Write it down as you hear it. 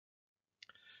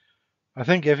I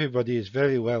think everybody is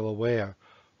very well aware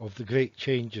of the great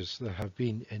changes there have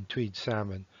been in Tweed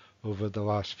salmon over the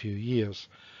last few years.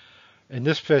 In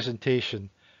this presentation,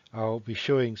 I'll be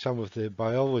showing some of the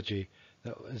biology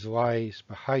that lies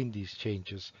behind these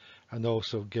changes and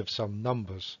also give some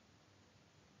numbers.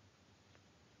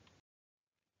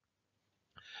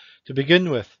 To begin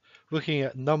with, looking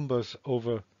at numbers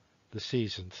over the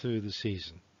season, through the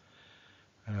season.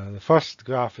 The first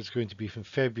graph is going to be from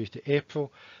February to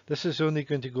April. This is only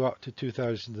going to go up to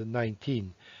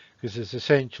 2019 because there's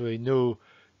essentially no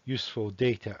useful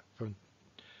data from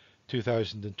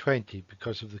 2020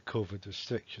 because of the COVID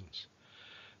restrictions.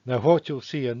 Now what you'll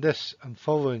see in this and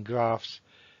following graphs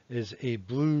is a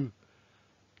blue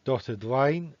dotted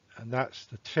line, and that's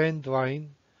the trend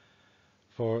line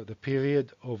for the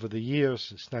period over the years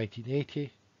since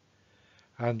 1980,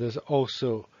 and there's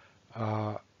also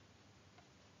a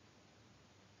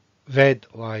red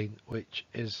line which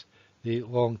is the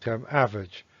long-term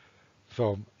average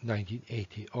from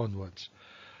 1980 onwards.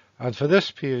 And for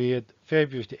this period,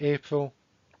 February to April,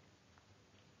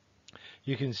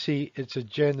 you can see it's a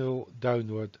general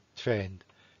downward trend,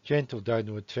 gentle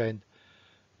downward trend,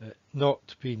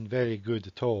 not been very good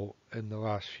at all in the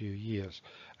last few years.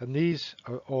 And these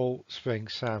are all spring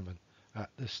salmon at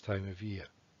this time of year.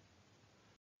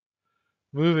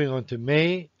 Moving on to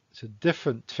May, it's a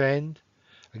different trend.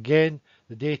 Again,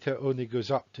 the data only goes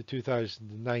up to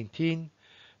 2019.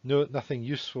 Nothing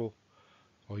useful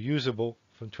or usable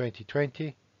from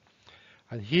 2020.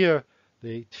 And here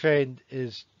the trend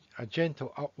is a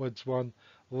gentle upwards one,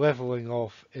 leveling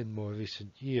off in more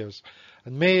recent years.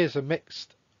 And May is a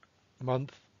mixed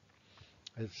month.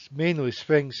 It's mainly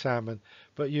spring salmon,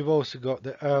 but you've also got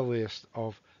the earliest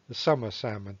of the summer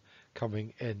salmon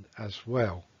coming in as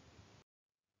well.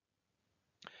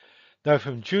 Now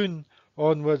from June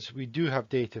onwards, we do have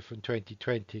data from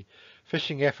 2020.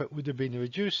 Fishing effort would have been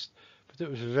reduced, but it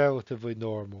was relatively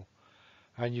normal.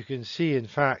 And you can see, in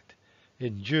fact,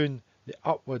 in June, the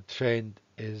upward trend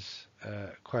is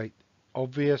quite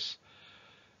obvious,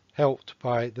 helped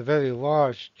by the very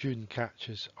large June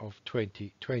catches of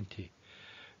 2020.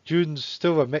 June's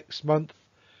still a mixed month.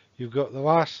 You've got the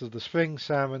last of the spring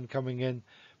salmon coming in,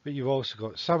 but you've also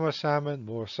got summer salmon,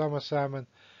 more summer salmon,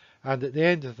 and at the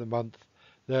end of the month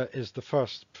there is the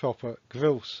first proper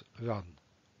grouse run.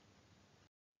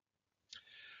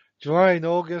 July and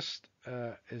August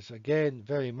is again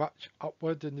very much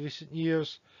upward in recent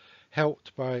years,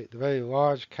 helped by the very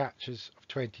large catches of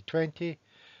 2020,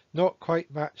 not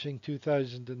quite matching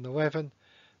 2011.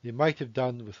 They might have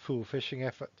done with full fishing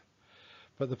effort.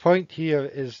 But the point here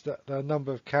is that there are a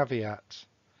number of caveats.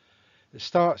 It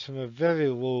starts from a very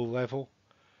low level.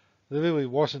 There really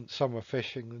wasn't summer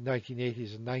fishing in the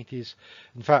 1980s and 90s.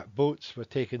 In fact, boats were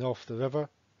taken off the river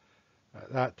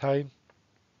at that time.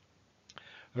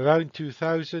 Around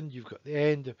 2000, you've got the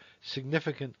end of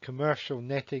significant commercial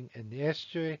netting in the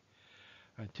estuary.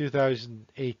 And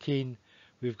 2018,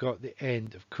 we've got the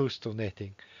end of coastal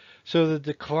netting. So the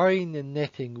decline in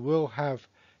netting will have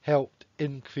helped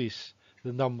increase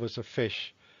the numbers of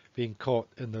fish being caught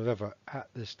in the river at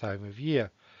this time of year.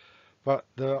 But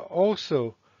there are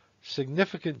also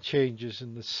significant changes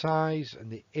in the size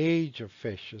and the age of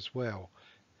fish as well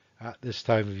at this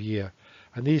time of year.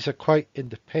 And these are quite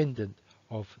independent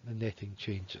of the netting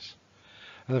changes.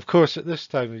 And of course, at this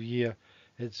time of year,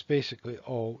 it's basically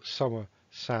all summer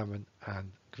salmon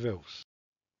and grouse.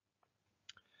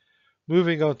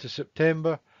 Moving on to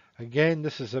September, again,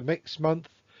 this is a mixed month.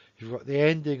 You've got the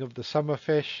ending of the summer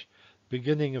fish,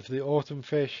 beginning of the autumn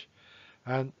fish,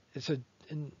 and it's a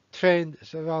trend,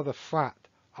 it's a rather flat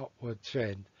upward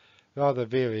trend, rather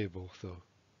variable though.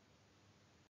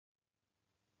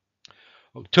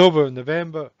 October and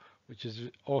November, which is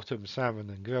autumn salmon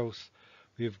and grouse,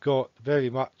 we've got very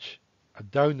much a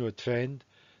downward trend,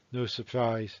 no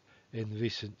surprise in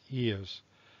recent years.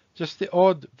 Just the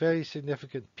odd, very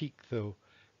significant peak though,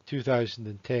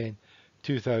 2010,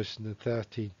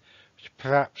 2013, which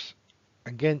perhaps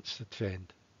against the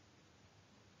trend.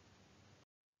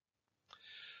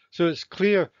 So it's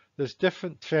clear there's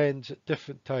different trends at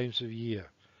different times of year.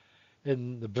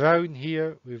 In the brown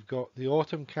here, we've got the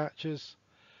autumn catches,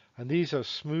 and these are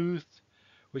smoothed,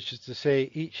 which is to say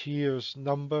each year's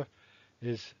number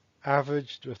is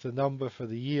averaged with the number for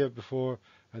the year before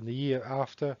and the year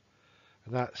after,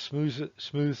 and that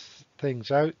smooths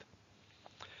things out.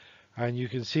 And you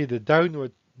can see the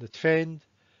downward, the trend,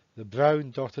 the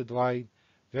brown dotted line,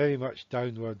 very much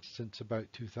downward since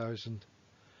about 2000.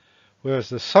 Whereas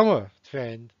the summer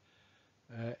trend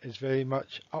is very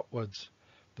much upwards.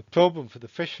 The problem for the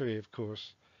fishery, of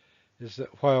course, is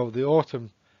that while the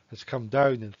autumn has come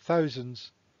down in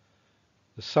thousands,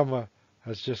 the summer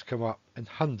has just come up in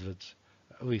hundreds,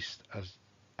 at least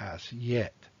as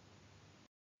yet.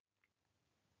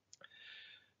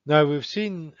 Now, we've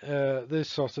seen this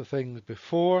sort of things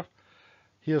before.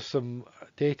 Here's some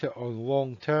data on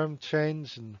long-term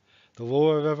trends in the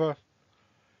lower river,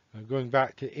 going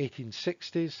back to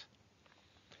 1860s.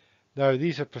 Now,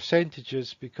 these are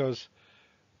percentages because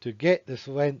to get this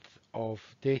length of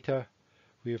data,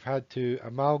 we've had to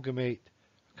amalgamate,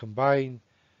 combine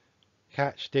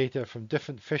catch data from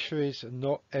different fisheries, and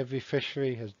not every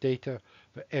fishery has data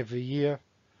for every year.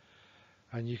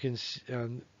 And you can see,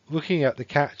 looking at the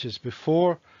catches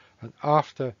before and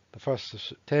after the 1st of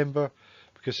September,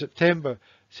 because September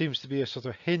seems to be a sort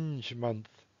of hinge month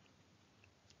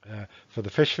for the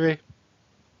fishery.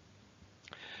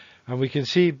 And we can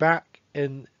see back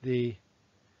in the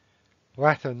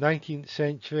latter 19th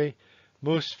century,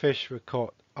 most fish were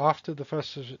caught after the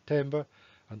 1st of September,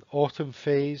 an autumn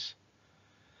phase.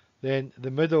 Then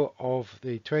the middle of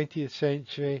the 20th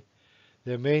century,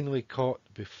 they're mainly caught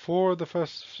before the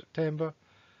 1st of September,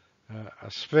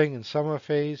 a spring and summer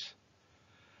phase.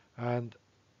 And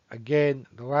again,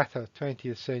 the latter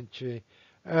 20th century,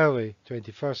 early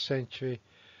 21st century,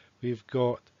 we've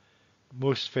got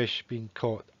most fish being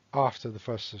caught after the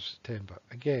 1st of September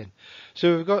again.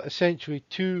 So we've got essentially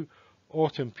two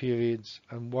autumn periods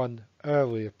and one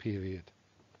earlier period.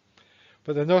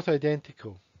 But they're not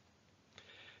identical.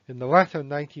 In the latter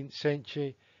 19th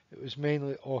century, it was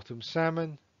mainly autumn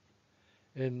salmon.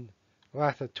 In the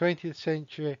latter 20th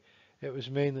century, it was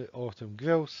mainly autumn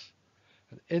grouse.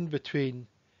 And in between,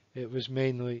 it was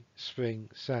mainly spring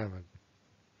salmon.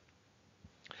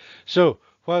 So,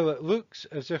 while it looks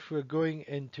as if we're going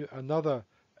into another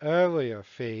earlier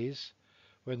phase,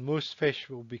 when most fish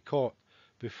will be caught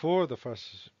before the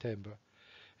 1st of September,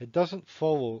 it doesn't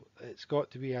follow it's got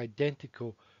to be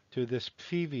identical to this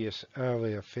previous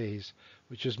earlier phase,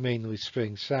 which is mainly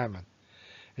spring salmon.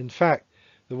 In fact,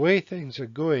 the way things are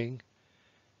going,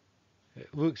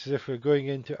 it looks as if we're going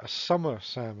into a summer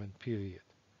salmon period.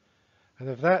 And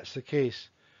if that's the case,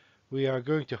 we are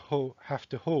going to have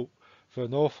to hope for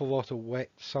an awful lot of wet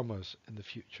summers in the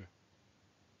future.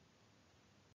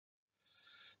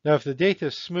 Now, if the data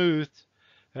is smoothed,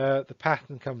 the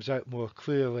pattern comes out more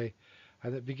clearly,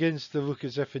 and it begins to look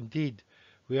as if indeed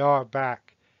we are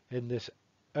back in this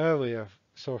earlier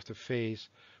sort of phase,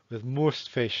 with most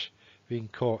fish being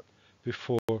caught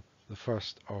before the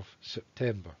 1st of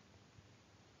September.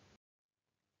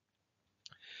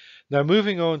 Now,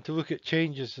 moving on to look at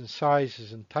changes in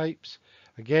sizes and types.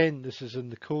 Again, this is in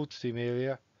the Coldstream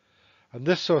area, and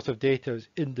this sort of data is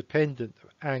independent of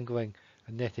angling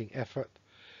and netting effort.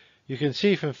 You can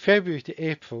see from February to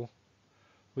April,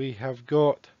 we have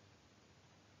got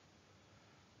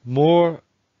more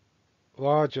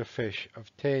larger fish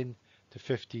of 10 to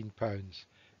 15 pounds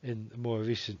in the more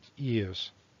recent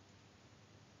years.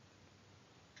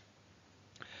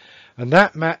 And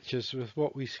that matches with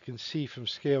what we can see from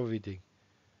scale reading,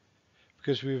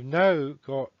 because we've now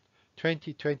got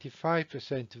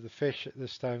 20-25% of the fish at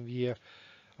this time of year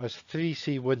as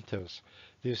 3C winters.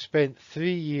 They've spent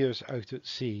 3 years out at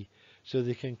sea, so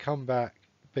they can come back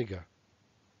bigger.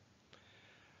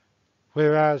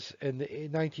 Whereas in the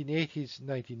 1980s and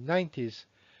 1990s,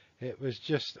 it was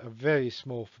just a very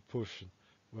small proportion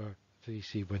were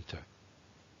 3C winter.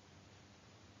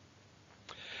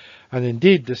 And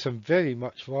indeed, there's some very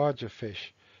much larger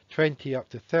fish, 20 up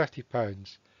to 30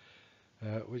 pounds,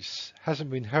 which hasn't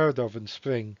been heard of in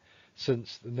spring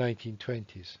since the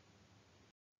 1920s.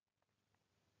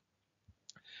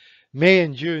 May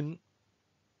and June,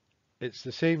 it's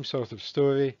the same sort of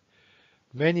story.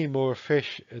 Many more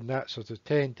fish in that sort of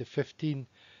 10 to 15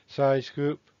 size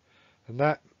group, and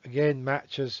that again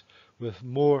matches with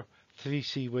more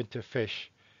 3C winter fish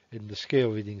in the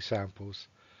scale reading samples,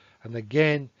 and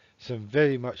again some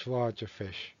very much larger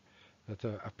fish that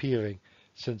are appearing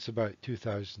since about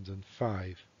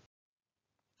 2005.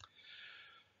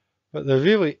 But the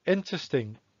really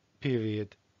interesting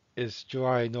period is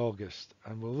July and August,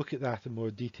 and we'll look at that in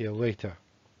more detail later.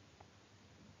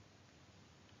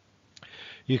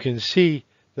 You can see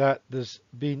that there's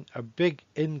been a big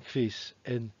increase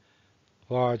in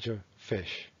larger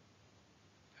fish.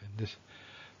 And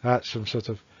that's from sort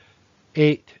of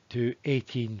 8 to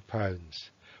 18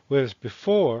 pounds. Whereas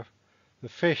before, the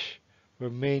fish were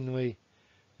mainly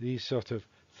these sort of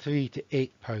 3 to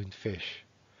 8 pound fish.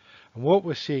 And what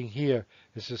we're seeing here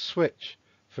is a switch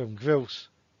from grouse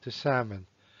to salmon.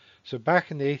 So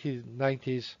back in the 80s and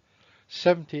 90s,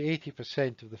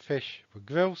 70-80% of the fish were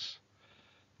grouse.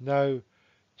 Now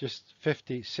just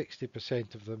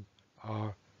 50-60% of them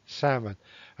are salmon,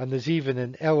 and there's even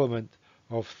an element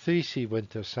of 3C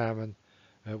winter salmon,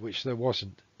 which there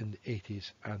wasn't in the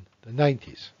 80s and the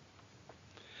 90s.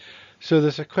 So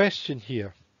there's a question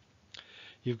here.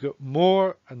 You've got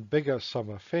more and bigger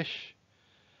summer fish.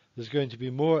 There's going to be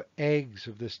more eggs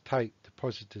of this type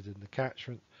deposited in the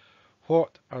catchment.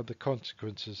 What are the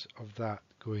consequences of that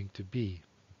going to be?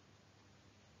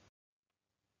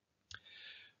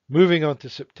 Moving on to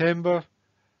September,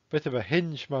 bit of a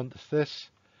hinge month this,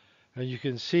 and you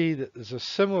can see that there's a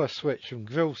similar switch from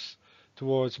grouse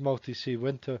towards multi-sea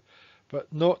winter,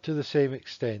 but not to the same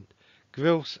extent.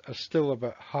 Grouse are still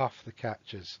about half the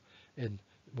catches in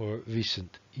more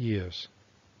recent years.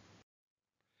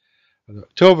 In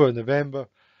October and November,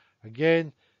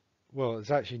 again, well,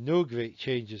 there's actually no great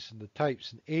changes in the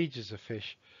types and ages of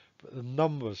fish, but the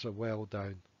numbers are well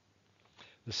down.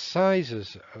 The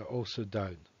sizes are also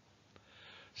down.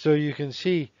 So you can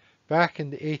see back in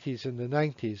the 80s and the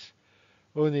 90s,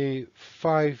 only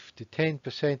 5 to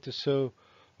 10% or so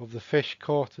of the fish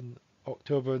caught in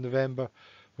October and November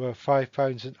were 5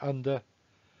 pounds and under.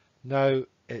 Now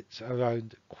it's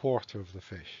around a quarter of the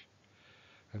fish.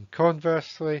 And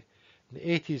conversely, in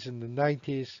the 80s and the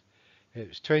 90s, it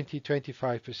was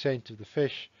 20-25% of the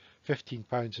fish, 15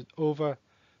 pounds and over.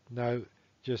 Now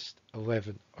just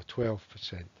 11 or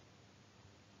 12%.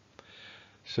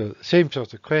 So the same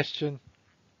sort of question.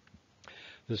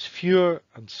 There's fewer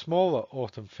and smaller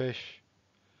autumn fish,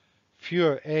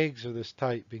 fewer eggs of this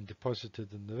type being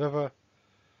deposited in the river.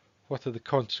 What are the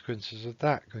consequences of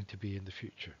that going to be in the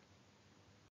future?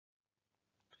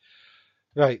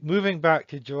 Right, moving back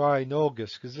to July and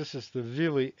August, because this is the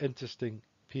really interesting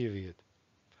period.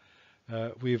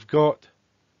 We've got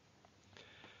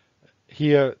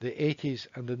here the 80s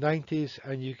and the 90s,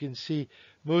 and you can see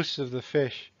most of the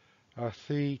fish are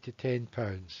 3 to 10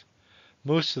 pounds.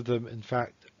 Most of them, in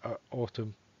fact,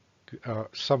 are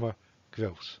summer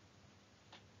grouse.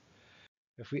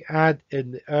 If we add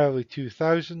in the early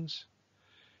 2000s,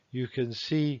 you can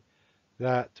see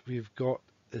that we've got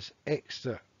this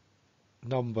extra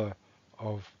number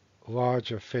of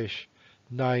larger fish,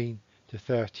 9 to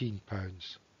 13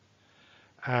 pounds,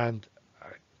 and a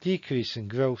decrease in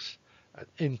grouse, an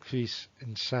increase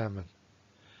in salmon,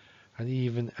 and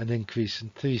even an increase in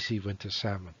 3C winter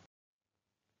salmon.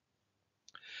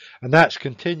 And that's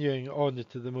continuing on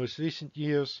into the most recent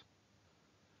years.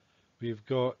 We've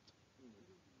got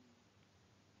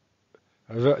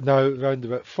now around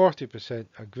about 40%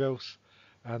 are grouse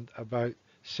and about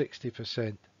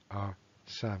 60% are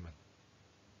salmon.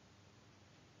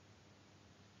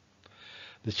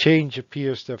 The change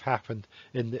appears to have happened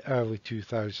in the early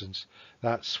 2000s,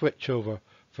 that switch over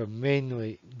from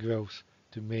mainly grouse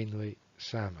to mainly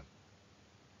salmon.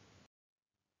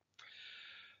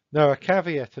 Now a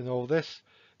caveat in all this,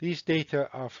 these data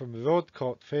are from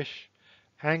rod-caught fish.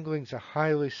 Angling's a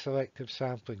highly selective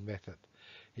sampling method.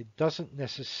 It doesn't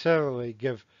necessarily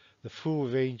give the full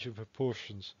range of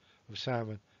proportions of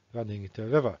salmon running into a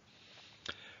river.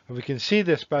 And we can see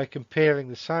this by comparing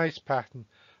the size pattern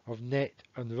of net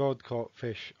and rod-caught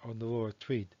fish on the lower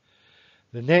Tweed.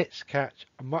 The nets catch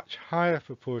a much higher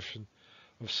proportion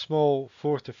of small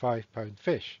 4 to 5 pound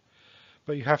fish.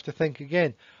 But you have to think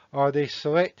again, are they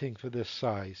selecting for this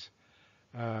size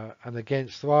and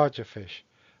against larger fish?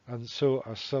 And so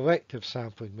a selective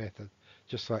sampling method,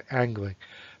 just like angling.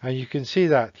 And you can see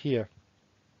that here.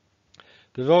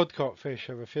 The rod-caught fish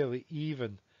have a fairly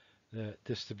even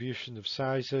distribution of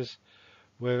sizes,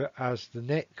 whereas the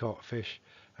net-caught fish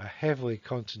are heavily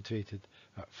concentrated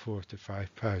at 4 to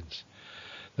 5 pounds.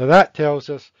 Now that tells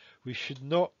us we should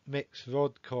not mix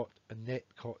rod-caught and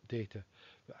net-caught data,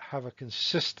 but have a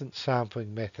consistent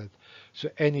sampling method so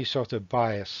any sort of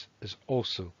bias is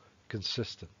also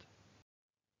consistent.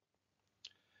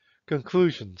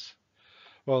 Conclusions.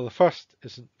 Well, the first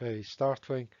isn't very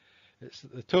startling. It's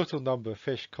that the total number of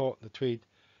fish caught in the Tweed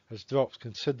has dropped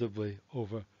considerably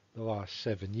over the last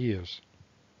 7 years.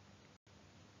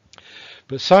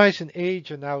 But size and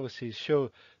age analyses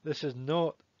show this is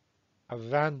not a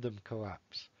random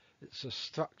collapse. It's a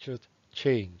structured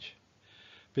change.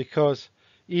 Because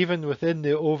even within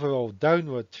the overall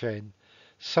downward trend,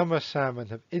 summer salmon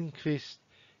have increased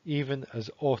even as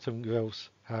autumn grouse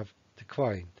have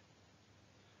declined.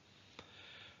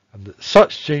 And that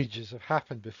such changes have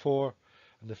happened before,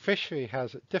 and the fishery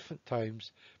has at different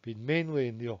times been mainly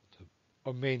in the autumn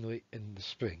or mainly in the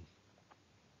spring.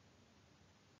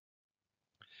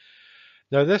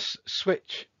 Now this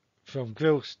switch from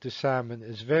grouse to salmon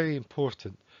is very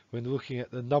important when looking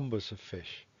at the numbers of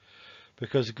fish,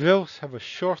 because grouse have a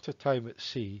shorter time at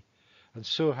sea and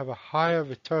so have a higher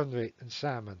return rate than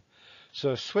salmon.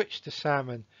 So a switch to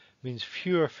salmon means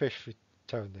fewer fish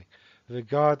returning,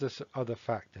 regardless of other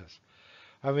factors.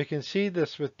 And we can see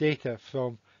this with data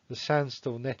from the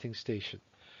Sandstill netting station,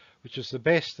 which was the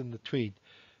best in the Tweed,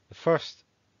 the first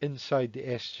inside the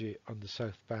estuary on the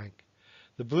south bank.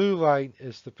 The blue line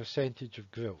is the percentage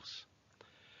of grills.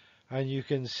 And you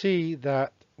can see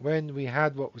that when we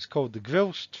had what was called the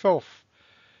grills trough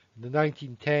in the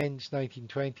 1910s,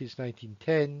 1920s,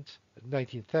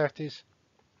 1930s,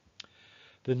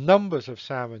 the numbers of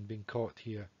salmon being caught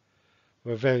here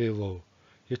were very low.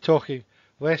 You're talking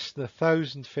less than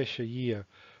 1,000 fish a year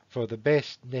for the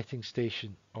best netting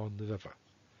station on the river.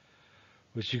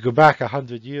 Which you go back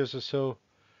 100 years or so,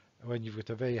 when you've got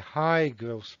a very high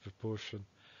gross proportion,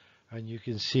 and you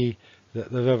can see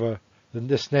that the river,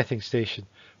 this netting station,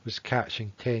 was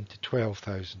catching 10 to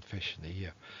 12,000 fish in a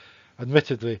year.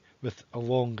 Admittedly, with a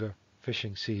longer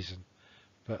fishing season,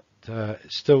 but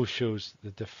it still shows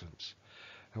the difference.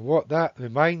 And what that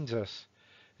reminds us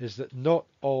is that not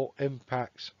all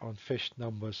impacts on fish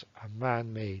numbers are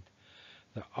man-made.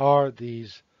 There are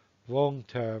these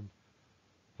long-term,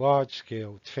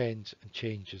 large-scale trends and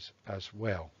changes as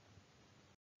well.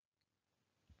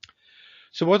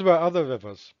 So what about other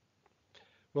rivers?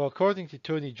 Well, according to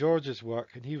Tony George's work,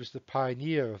 and he was the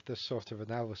pioneer of this sort of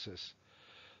analysis,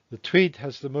 the Tweed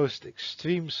has the most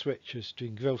extreme switches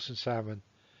between grouse and salmon,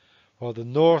 while the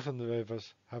northern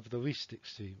rivers have the least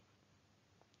extreme.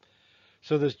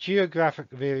 So there's geographic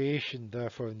variation,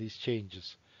 therefore, in these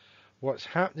changes. What's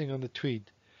happening on the Tweed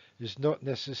is not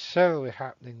necessarily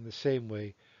happening the same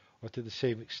way or to the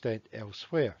same extent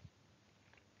elsewhere.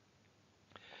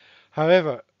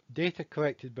 However, data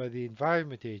collected by the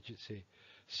Environment Agency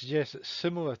suggests that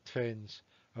similar trends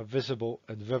are visible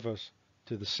in rivers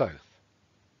to the south.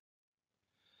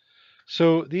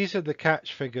 So these are the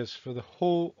catch figures for the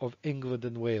whole of England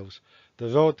and Wales, the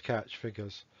rod catch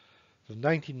figures from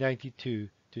 1992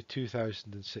 to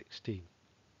 2016.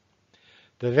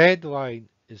 The red line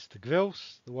is the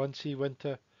grilse, the one-sea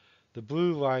winter. The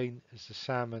blue line is the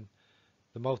salmon,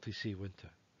 the multi-sea winter.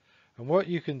 And what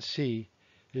you can see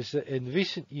is that in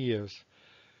recent years,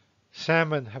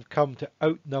 salmon have come to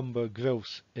outnumber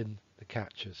grilse in the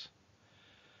catches.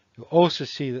 You'll also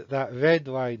see that that red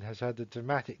line has had a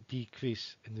dramatic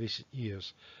decrease in recent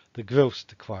years, the grilse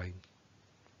decline.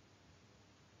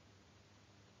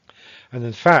 And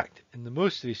in fact, in the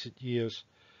most recent years,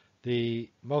 the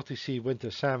multi-sea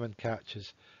winter salmon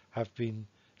catches have been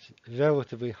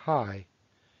relatively high,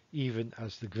 even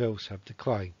as the grilse have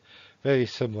declined. Very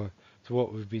similar to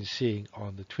what we've been seeing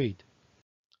on the Tweed.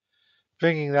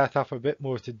 Bringing that up a bit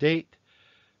more to date,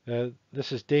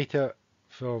 this is data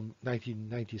from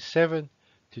 1997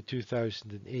 to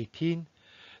 2018.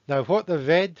 Now, what the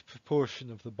red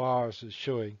proportion of the bars is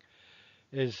showing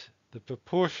is the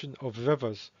proportion of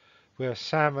rivers where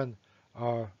salmon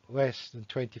are less than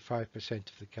 25%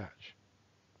 of the catch.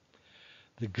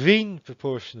 The green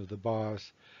proportion of the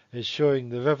bars is showing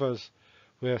the rivers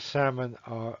where salmon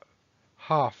are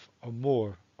half or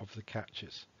more of the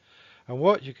catches. And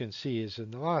what you can see is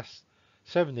in the last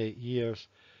 7-8 years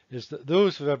is that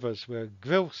those rivers where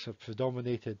grilse have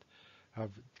predominated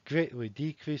have greatly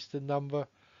decreased in number.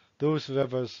 Those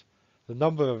rivers, the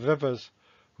number of rivers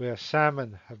where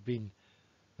salmon have been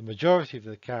the majority of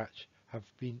the catch, have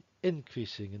been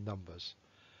increasing in numbers.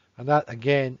 And that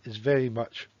again is very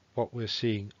much what we're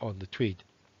seeing on the Tweed.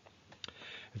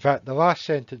 In fact, the last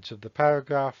sentence of the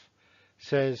paragraph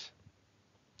says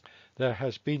there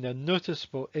has been a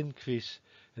noticeable increase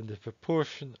in the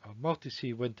proportion of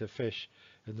multi-sea winter fish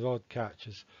in rod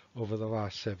catches over the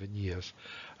last 7 years.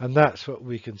 And that's what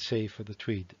we can say for the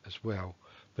Tweed as well,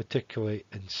 particularly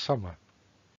in summer.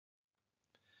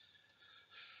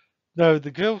 Now,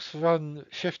 the grilse run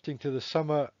shifting to the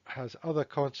summer has other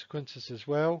consequences as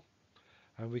well,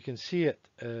 and we can see it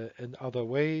in other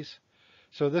ways.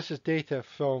 So this is data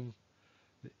from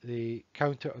the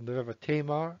counter on the River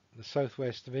Tamar, in the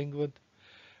southwest of England.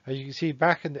 And you can see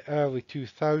back in the early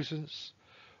 2000s,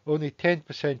 only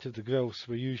 10% of the grilse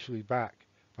were usually back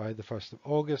by the 1st of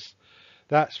August.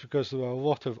 That's because there were a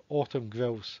lot of autumn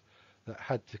grilse that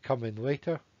had to come in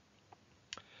later.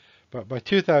 But by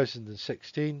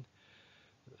 2016,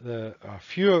 there are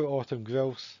fewer autumn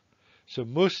grilse, so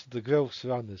most of the grilse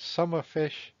run is summer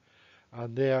fish,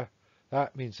 and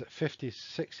that means that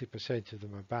 50–60% of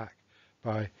them are back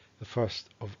by the 1st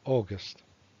of August.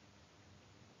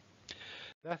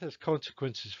 That has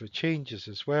consequences for changes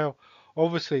as well.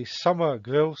 Obviously, summer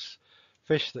grilse,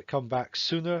 fish that come back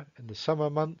sooner in the summer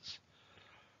months,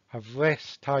 have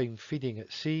less time feeding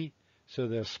at sea, so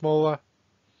they're smaller,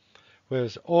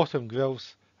 whereas autumn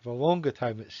grilse have a longer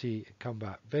time at sea and come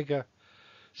back bigger.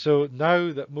 So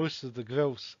now that most of the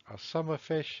grilse are summer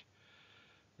fish,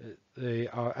 they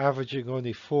are averaging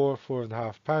only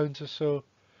 4.5 pounds or so,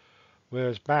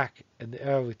 whereas back in the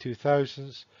early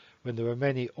 2000s, when there were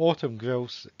many autumn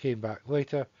grilse that came back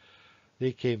later,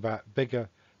 they came back bigger,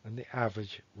 and the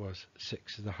average was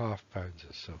 6.5 pounds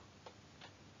or so.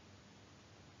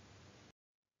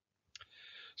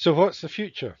 So what's the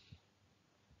future?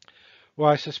 Well,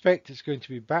 I suspect it's going to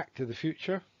be back to the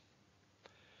future.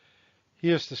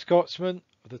 Here's the Scotsman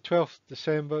of the 12th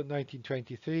December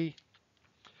 1923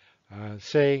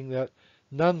 saying that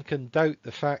none can doubt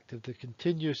the fact of the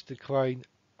continuous decline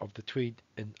of the Tweed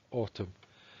in autumn.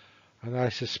 And I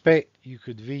suspect you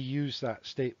could reuse that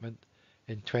statement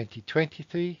in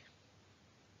 2023.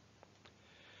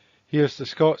 Here's the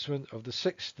Scotsman of the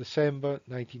 6th December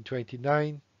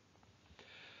 1929.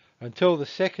 Until the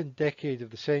second decade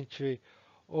of the century,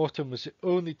 autumn was the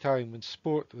only time when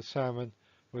sport with salmon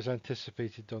was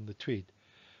anticipated on the Tweed,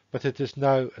 but it is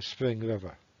now a spring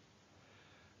river.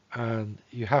 And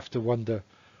you have to wonder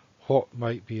what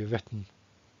might be written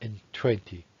in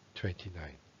 2029.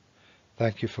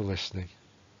 Thank you for listening.